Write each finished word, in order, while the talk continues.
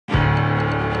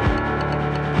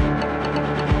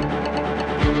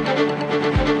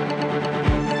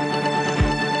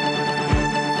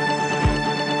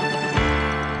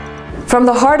From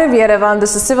the heart of Yerevan,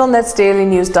 this is ＳիվիլՆեթ's Daily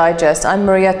News Digest. I'm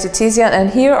Maria Titizian, and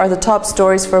here are the top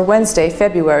stories for Wednesday,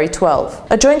 February 12.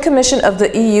 A joint commission of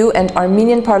the EU and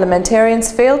Armenian parliamentarians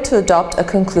failed to adopt a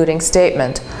concluding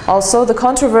statement. Also, the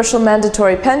controversial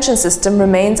mandatory pension system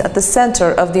remains at the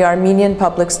center of the Armenian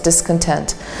public's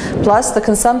discontent. Plus, the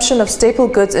consumption of staple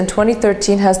goods in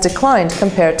 2013 has declined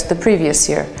compared to the previous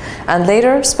year. And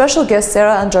later, special guest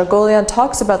Sara Anjargolian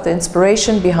talks about the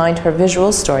inspiration behind her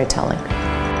visual storytelling.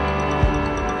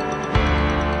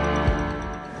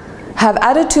 Have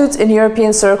attitudes in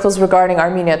European circles regarding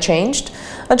Armenia changed?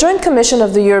 A joint commission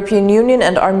of the European Union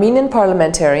and Armenian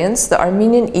parliamentarians, the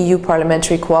Armenian-EU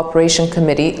Parliamentary Cooperation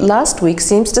Committee, last week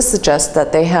seems to suggest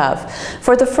that they have.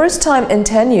 For the first time in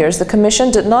 10 years, the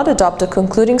Commission did not adopt a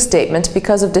concluding statement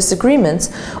because of disagreements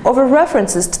over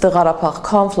references to the Karabakh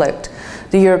conflict.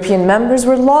 The European members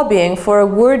were lobbying for a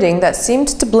wording that seemed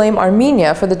to blame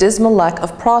Armenia for the dismal lack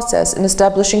of process in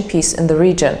establishing peace in the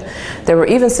region. There were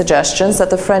even suggestions that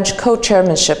the French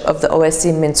co-chairmanship of the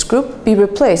OSCE Minsk Group be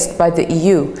replaced by the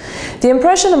EU. The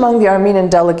impression among the Armenian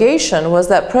delegation was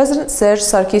that President Serge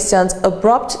Sarkisyan's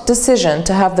abrupt decision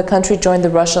to have the country join the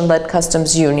Russian-led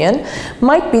customs union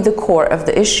might be the core of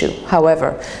the issue.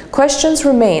 However, questions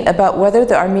remain about whether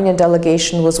the Armenian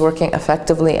delegation was working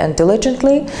effectively and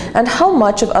diligently, and how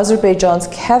much of Azerbaijan's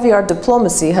caviar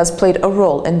diplomacy has played a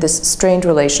role in this strained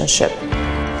relationship.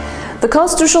 The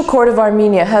Constitutional Court of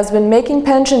Armenia has been making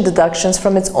pension deductions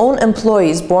from its own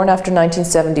employees born after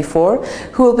 1974,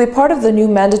 who will be part of the new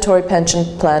mandatory pension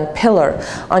plan pillar.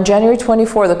 On January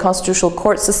 24, the Constitutional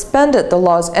Court suspended the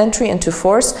law's entry into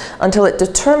force until it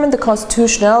determined the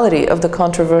constitutionality of the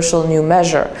controversial new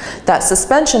measure. That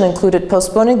suspension included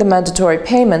postponing the mandatory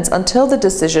payments until the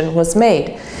decision was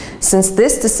made. Since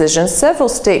this decision, several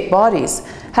state bodies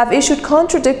have issued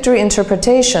contradictory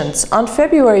interpretations. On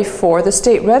February 4, the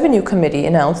State Revenue Committee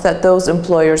announced that those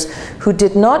employers who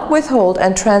did not withhold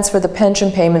and transfer the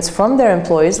pension payments from their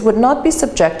employees would not be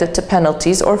subjected to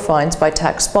penalties or fines by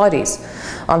tax bodies.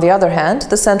 On the other hand,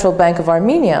 the Central Bank of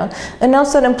Armenia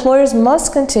announced that employers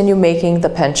must continue making the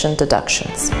pension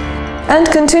deductions. And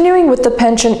continuing with the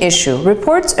pension issue,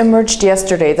 reports emerged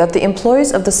yesterday that the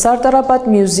employees of the Sardarabad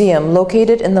Museum,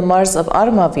 located in the Mars of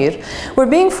Armavir, were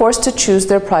being forced to choose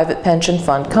their private pension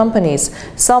fund companies.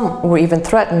 Some were even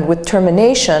threatened with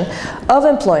termination of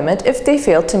employment if they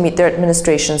failed to meet their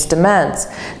administration's demands.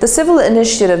 The civil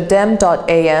initiative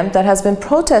Dem.am that has been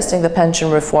protesting the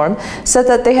pension reform said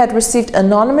that they had received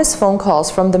anonymous phone calls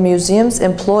from the museum's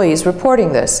employees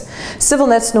reporting this.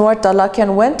 ＳիվիլՆեթ's Noor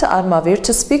Dalakian went to Armavir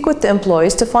to speak with the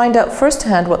employees to find out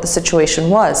firsthand what the situation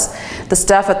was. The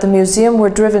staff at the museum were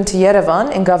driven to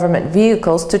Yerevan in government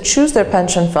vehicles to choose their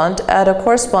pension fund at a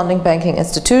corresponding banking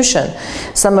institution.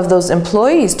 Some of those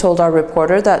employees told our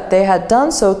reporter that they had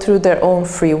done so through their own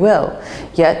free will.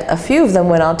 Yet a few of them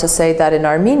went on to say that in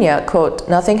Armenia, quote,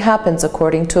 nothing happens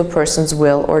according to a person's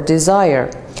will or desire.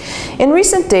 In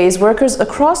recent days, workers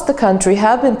across the country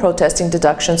have been protesting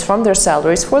deductions from their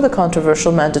salaries for the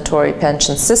controversial mandatory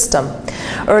pension system.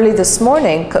 Early this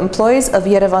morning, employees of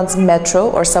Yerevan's metro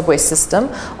or subway system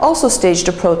also staged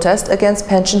a protest against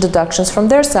pension deductions from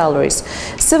their salaries.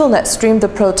 ＳivilNeթ streamed the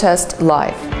protest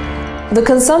live. The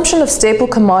consumption of staple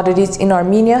commodities in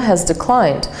Armenia has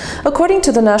declined. According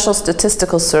to the National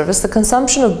Statistical Service, the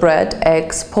consumption of bread,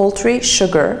 eggs, poultry,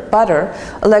 sugar, butter,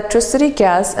 electricity,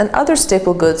 gas, and other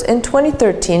staple goods in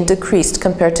 2013 decreased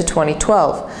compared to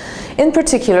 2012. In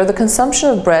particular, the consumption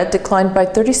of bread declined by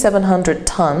 3,700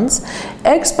 tons,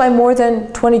 eggs by more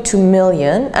than 22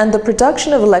 million, and the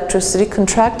production of electricity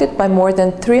contracted by more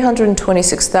than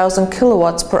 326,000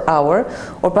 kilowatts per hour,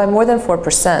 or by more than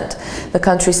 4%. The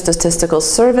country's Statistical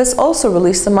Service also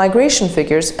released the migration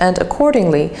figures, and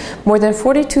accordingly, more than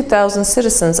 42,000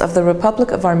 citizens of the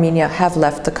Republic of Armenia have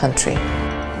left the country.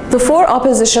 The four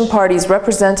opposition parties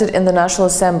represented in the National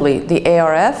Assembly, the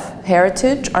ARF,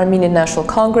 Heritage, Armenian National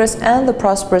Congress, and the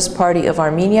Prosperous Party of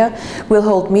Armenia, will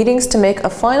hold meetings to make a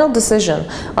final decision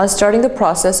on starting the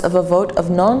process of a vote of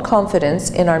non-confidence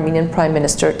in Armenian Prime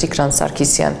Minister Tigran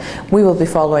Sarkisyan. We will be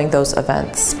following those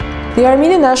events. The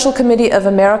Armenian National Committee of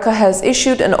America has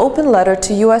issued an open letter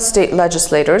to U.S. state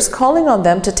legislators calling on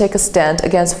them to take a stand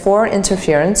against foreign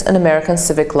interference in American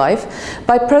civic life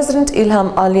by President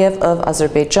Ilham Aliyev of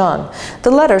Azerbaijan.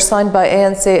 The letter, signed by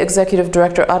ANC Executive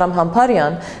Director Aram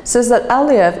Hamparian, says that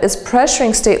Aliyev is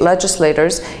pressuring state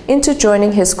legislators into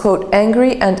joining his, quote,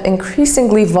 angry and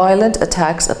increasingly violent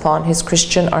attacks upon his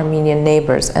Christian Armenian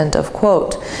neighbors, end of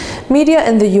quote. Media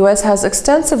in the U.S. has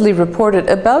extensively reported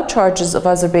about charges of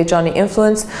Azerbaijan Azerbaijani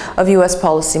influence of US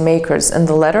policymakers. In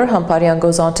the letter, Hamparian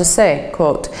goes on to say,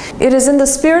 quote, "It is in the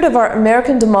spirit of our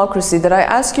American democracy that I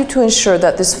ask you to ensure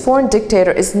that this foreign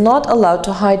dictator is not allowed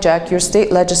to hijack your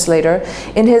state legislator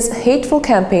in his hateful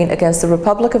campaign against the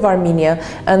Republic of Armenia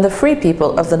and the free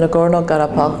people of the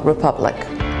Nagorno-Karabakh Republic."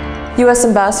 U.S.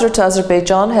 Ambassador to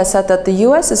Azerbaijan has said that the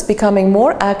U.S. is becoming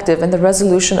more active in the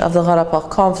resolution of the Karabakh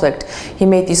conflict. He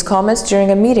made these comments during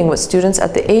a meeting with students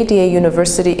at the ADA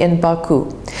University in Baku.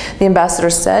 The ambassador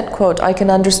said, quote, "I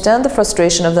can understand the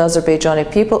frustration of the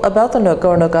Azerbaijani people about the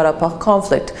Nagorno-Karabakh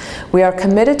conflict. We are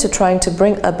committed to trying to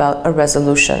bring about a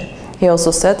resolution." He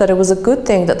also said that it was a good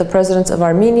thing that the presidents of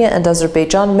Armenia and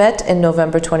Azerbaijan met in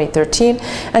November 2013,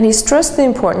 and he stressed the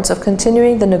importance of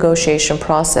continuing the negotiation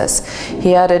process.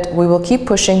 He added, "We will keep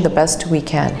pushing the best we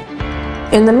can."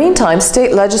 In the meantime,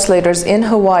 state legislators in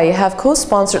Hawaii have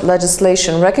co-sponsored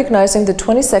legislation recognizing the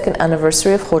 22nd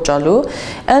anniversary of Khojalu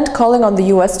and calling on the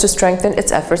U.S. to strengthen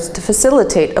its efforts to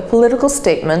facilitate a political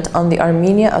statement on the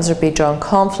Armenia-Azerbaijan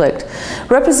conflict.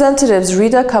 Representatives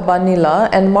Rida Kabanila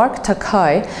and Mark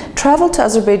Takai traveled to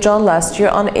Azerbaijan last year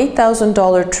on an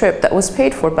 $8,000 trip that was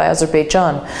paid for by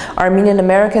Azerbaijan. Armenian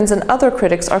Americans and other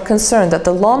critics are concerned that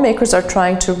the lawmakers are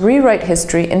trying to rewrite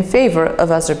history in favor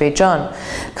of Azerbaijan.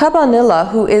 Kabanila,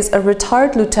 who is a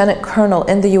retired lieutenant colonel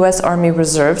in the U.S. Army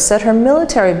Reserve, said her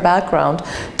military background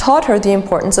taught her the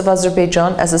importance of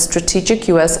Azerbaijan as a strategic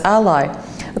U.S. ally.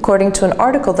 According to an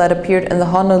article that appeared in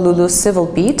the Honolulu Civil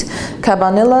Beat,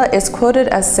 Kabanila is quoted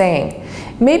as saying,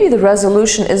 "Maybe the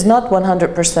resolution is not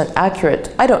 100% accurate.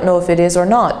 I don't know if it is or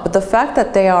not, but the fact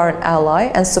that they are an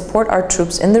ally and support our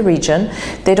troops in the region,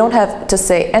 they don't have to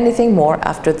say anything more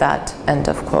after that." End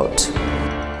of quote.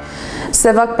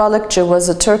 Sevak Balıkçı was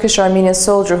a Turkish-Armenian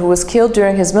soldier who was killed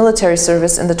during his military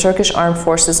service in the Turkish Armed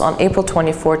Forces on April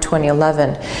 24,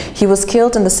 2011. He was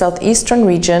killed in the southeastern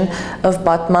region of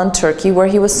Batman, Turkey, where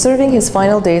he was serving his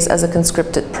final days as a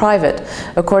conscripted private.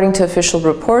 According to official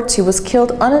reports, he was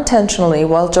killed unintentionally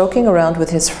while joking around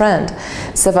with his friend.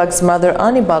 Sevak's mother,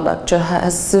 Ani Balıkçı,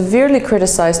 has severely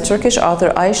criticized Turkish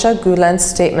author Ayşe Gülen's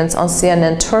statements on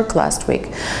CNN Turk last week.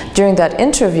 During that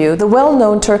interview, the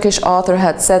well-known Turkish author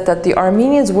had said that the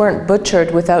Armenians weren't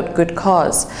butchered without good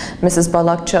cause. Mrs.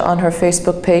 Balıkçı on her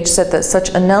Facebook page said that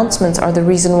such announcements are the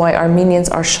reason why Armenians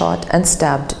are shot and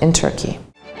stabbed in Turkey.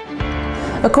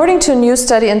 According to a new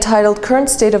study entitled Current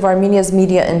State of Armenia's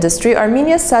Media Industry,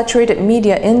 Armenia's saturated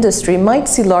media industry might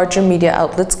see larger media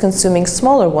outlets consuming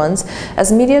smaller ones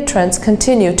as media trends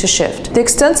continue to shift. The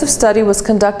extensive study was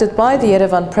conducted by the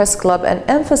Yerevan Press Club and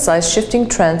emphasized shifting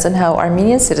trends in how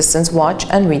Armenian citizens watch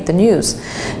and read the news.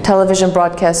 Television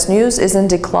broadcast news is in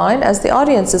decline as the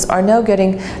audiences are now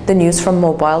getting the news from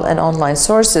mobile and online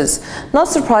sources. Not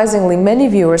surprisingly, many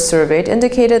viewers surveyed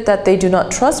indicated that they do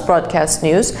not trust broadcast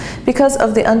news because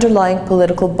of the underlying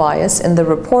political bias in the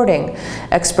reporting.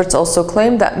 Experts also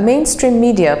claim that mainstream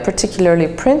media, particularly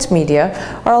print media,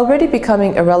 are already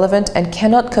becoming irrelevant and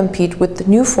cannot compete with the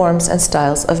new forms and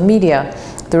styles of media.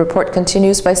 The report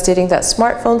continues by stating that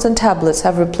smartphones and tablets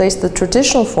have replaced the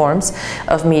traditional forms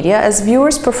of media as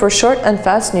viewers prefer short and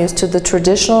fast news to the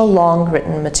traditional long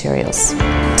written materials.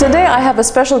 Today I have a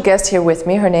special guest here with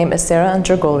me. Her name is Sara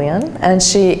Anjargolian, and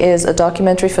she is a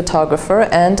documentary photographer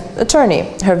and attorney.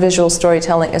 Her visual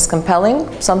storytelling is compelling,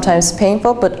 sometimes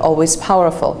painful, but always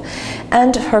powerful.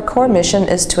 And her core mission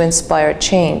is to inspire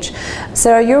change.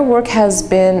 Sara, your work has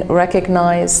been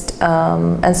recognized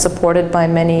and supported by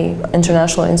many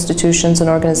international institutions and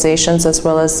organizations, as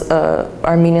well as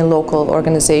Armenian local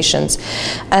organizations.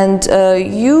 And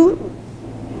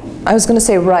I was going to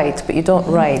say write, but you don't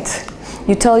write.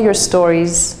 You tell your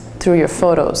stories through your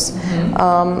photos.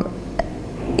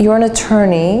 You're an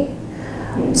attorney,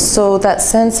 so that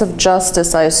sense of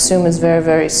justice, I assume, is very,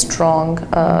 very strong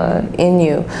in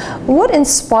you. What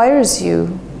inspires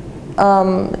you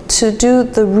to do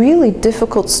the really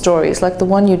difficult stories, like the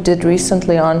one you did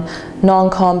recently on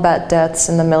non-combat deaths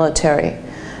in the military?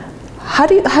 How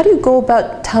do you go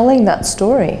about telling that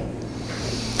story?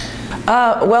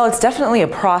 Well, it's definitely a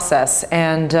process,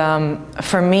 and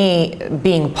for me,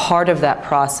 being part of that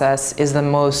process is the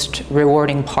most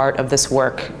rewarding part of this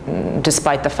work,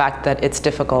 despite the fact that it's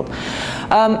difficult.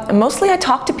 Mostly I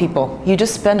talk to people. You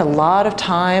just spend a lot of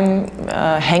time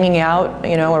hanging out,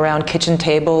 around kitchen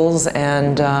tables,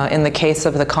 and in the case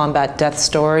of the combat death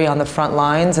story, on the front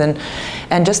lines,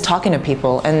 and just talking to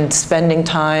people and spending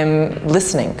time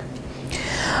listening.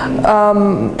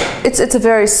 It's a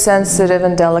very sensitive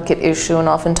and delicate issue, and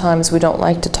oftentimes we don't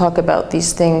like to talk about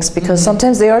these things because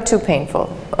sometimes they are too painful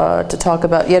to talk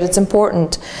about, yet it's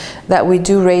important that we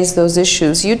do raise those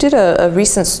issues. You did a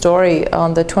recent story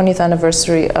on the 20th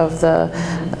anniversary of the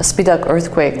Spidak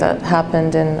earthquake that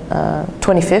happened in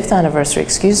 25th anniversary,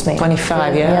 excuse me.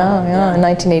 25, yeah. Yeah, in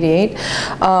 1988.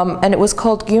 And it was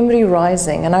called Gyumri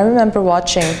Rising. And I remember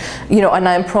watching, you know, and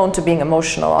I'm prone to being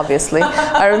emotional, obviously.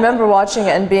 I remember watching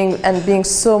it and being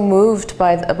so moved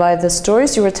by the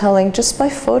stories you were telling just by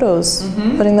photos,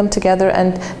 putting them together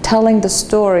and telling the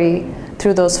story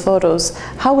through those photos.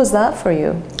 How was that for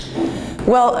you?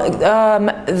 Well,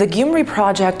 the Gyumri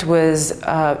project was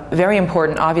very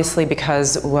important, obviously,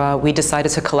 because we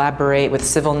decided to collaborate with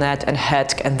ＳիվիլՆեթ and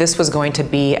HETC, and this was going to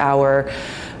be our,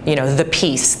 you know, the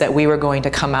piece that we were going to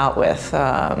come out with,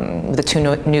 the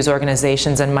two news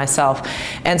organizations and myself.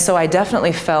 And so I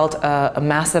definitely felt a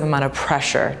massive amount of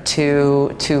pressure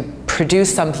to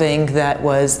produce something that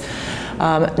was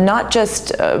not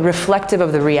just reflective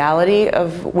of the reality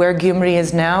of where Gyumri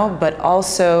is now, but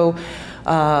also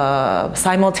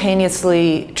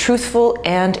simultaneously truthful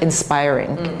and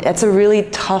inspiring. It's a really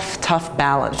tough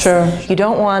balance. Sure. You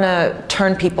don't want to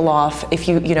turn people off if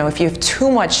you have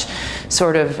too much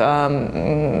sort of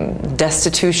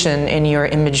destitution in your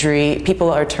imagery.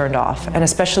 People are turned off, and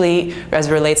especially as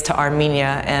it relates to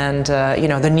Armenia and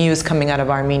the news coming out of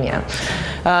Armenia.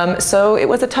 So it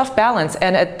was a tough balance,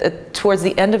 and towards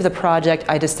the end of the project,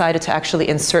 I decided to actually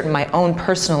insert my own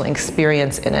personal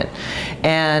experience in it,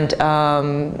 and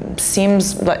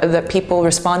seems that people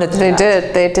responded to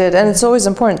that. They did, and it's always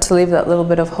important to leave that little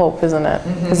bit of hope, isn't it?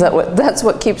 Because that's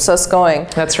what keeps us going.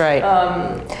 That's right.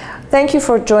 Thank you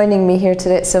for joining me here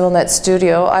today at ＳiviLNet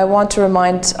Studio. I want to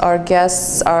remind our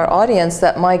guests, our audience,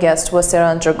 that my guest was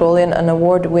Sara Anjargolian, an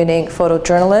award-winning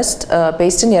photojournalist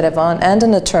based in Yerevan and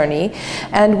an attorney,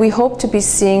 and we hope to be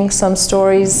seeing some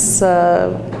stories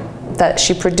that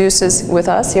she produces with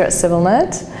us here at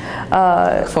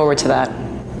ＳiviLNet. Look forward to that.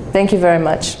 Thank you very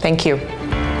much. Thank you.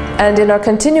 And in our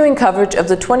continuing coverage of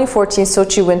the 2014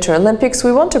 Sochi Winter Olympics,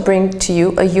 we want to bring to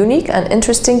you a unique and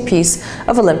interesting piece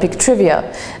of Olympic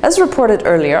trivia. As reported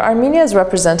earlier, Armenia is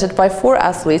represented by 4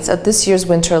 athletes at this year's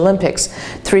Winter Olympics,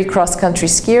 3 cross-country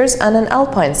skiers and an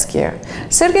alpine skier.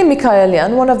 Sergei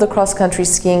Mikhailian, one of the cross-country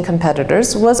skiing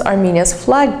competitors, was Armenia's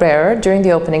flag bearer during the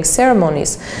opening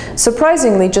ceremonies.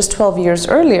 Surprisingly, just 12 years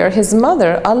earlier, his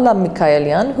mother, Alla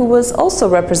Mikhailian, who was also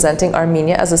representing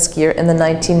Armenia as a skier in the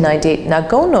 1998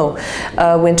 Nagorno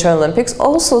Winter Olympics,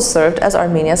 also served as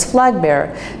Armenia's flag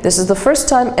bearer. This is the first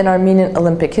time in Armenian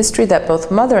Olympic history that both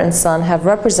mother and son have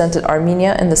represented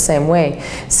Armenia in the same way.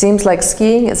 Seems like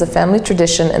skiing is a family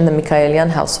tradition in the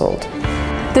Mikhailian household.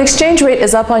 The exchange rate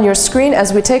is up on your screen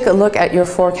as we take a look at your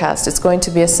forecast. It's going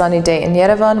to be a sunny day in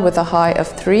Yerevan with a high of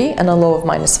 3 and a low of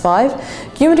 -5.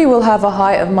 Gyumri will have a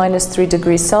high of -3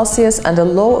 degrees Celsius and a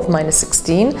low of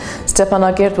 -16.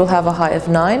 Stepanakert will have a high of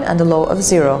 9 and a low of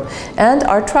 0. And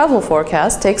our travel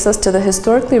forecast takes us to the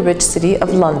historically rich city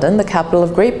of London, the capital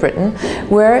of Great Britain,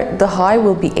 where the high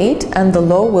will be 8 and the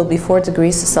low will be 4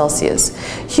 degrees Celsius.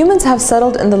 Humans have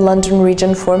settled in the London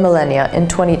region for millennia. In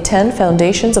 2010,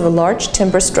 foundations of a large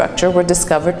timber structure were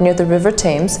discovered near the River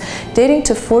Thames, dating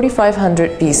to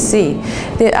 4500 BC.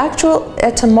 The actual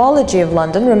etymology of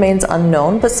London remains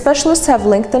unknown, but specialists have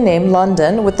linked the name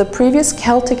London with the previous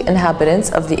Celtic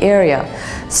inhabitants of the area.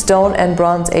 Stone and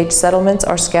Bronze Age settlements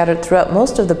are scattered throughout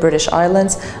most of the British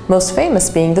Islands, most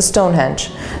famous being the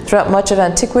Stonehenge. Throughout much of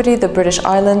antiquity, the British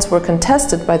Islands were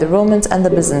contested by the Romans and the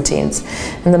Byzantines.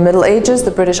 In the Middle Ages,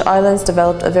 the British Islands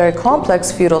developed a very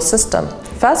complex feudal system.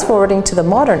 Fast forwarding to the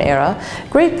modern era,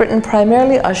 Great Britain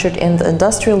primarily ushered in the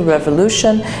Industrial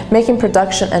Revolution, making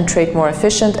production and trade more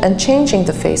efficient and changing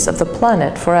the face of the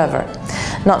planet forever.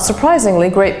 Not surprisingly,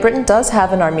 Great Britain does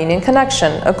have an Armenian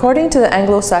connection. According to the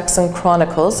Anglo-Saxon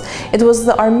chronicles, it was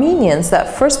the Armenians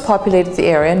that first populated the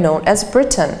area known as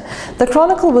Britain. The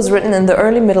chronicle was written in the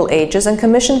early Middle Ages and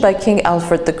commissioned by King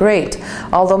Alfred the Great.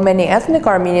 Although many ethnic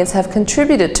Armenians have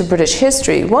contributed to British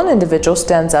history, one individual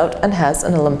stands out and has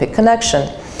an Olympic connection.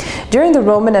 During the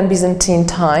Roman and Byzantine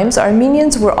times,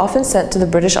 Armenians were often sent to the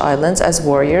British Islands as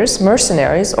warriors,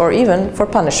 mercenaries, or even for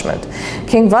punishment.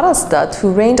 King Varastat,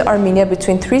 who reigned Armenia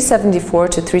between 374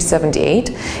 to 378,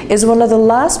 is one of the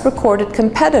last recorded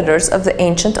competitors of the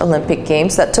ancient Olympic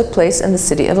Games that took place in the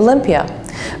city of Olympia.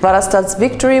 Varastat's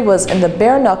victory was in the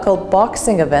bare-knuckle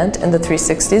boxing event in the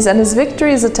 360s, and his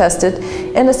victory is attested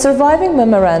in a surviving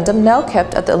memorandum now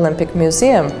kept at the Olympic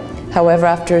Museum. However,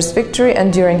 after his victory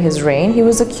and during his reign, he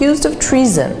was accused of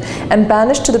treason and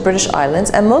banished to the British Islands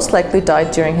and most likely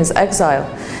died during his exile.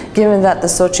 Given that the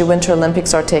Sochi Winter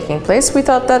Olympics are taking place, we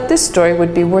thought that this story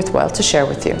would be worthwhile to share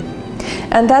with you.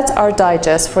 And that's our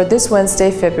digest for this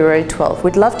Wednesday, February 12th.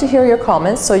 We'd love to hear your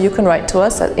comments, so you can write to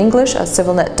us at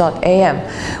english@civilnet.am.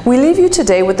 We leave you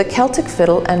today with the Celtic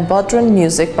Fiddle and Bodhran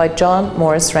music by John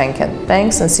Morris Rankin.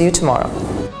 Thanks and see you tomorrow.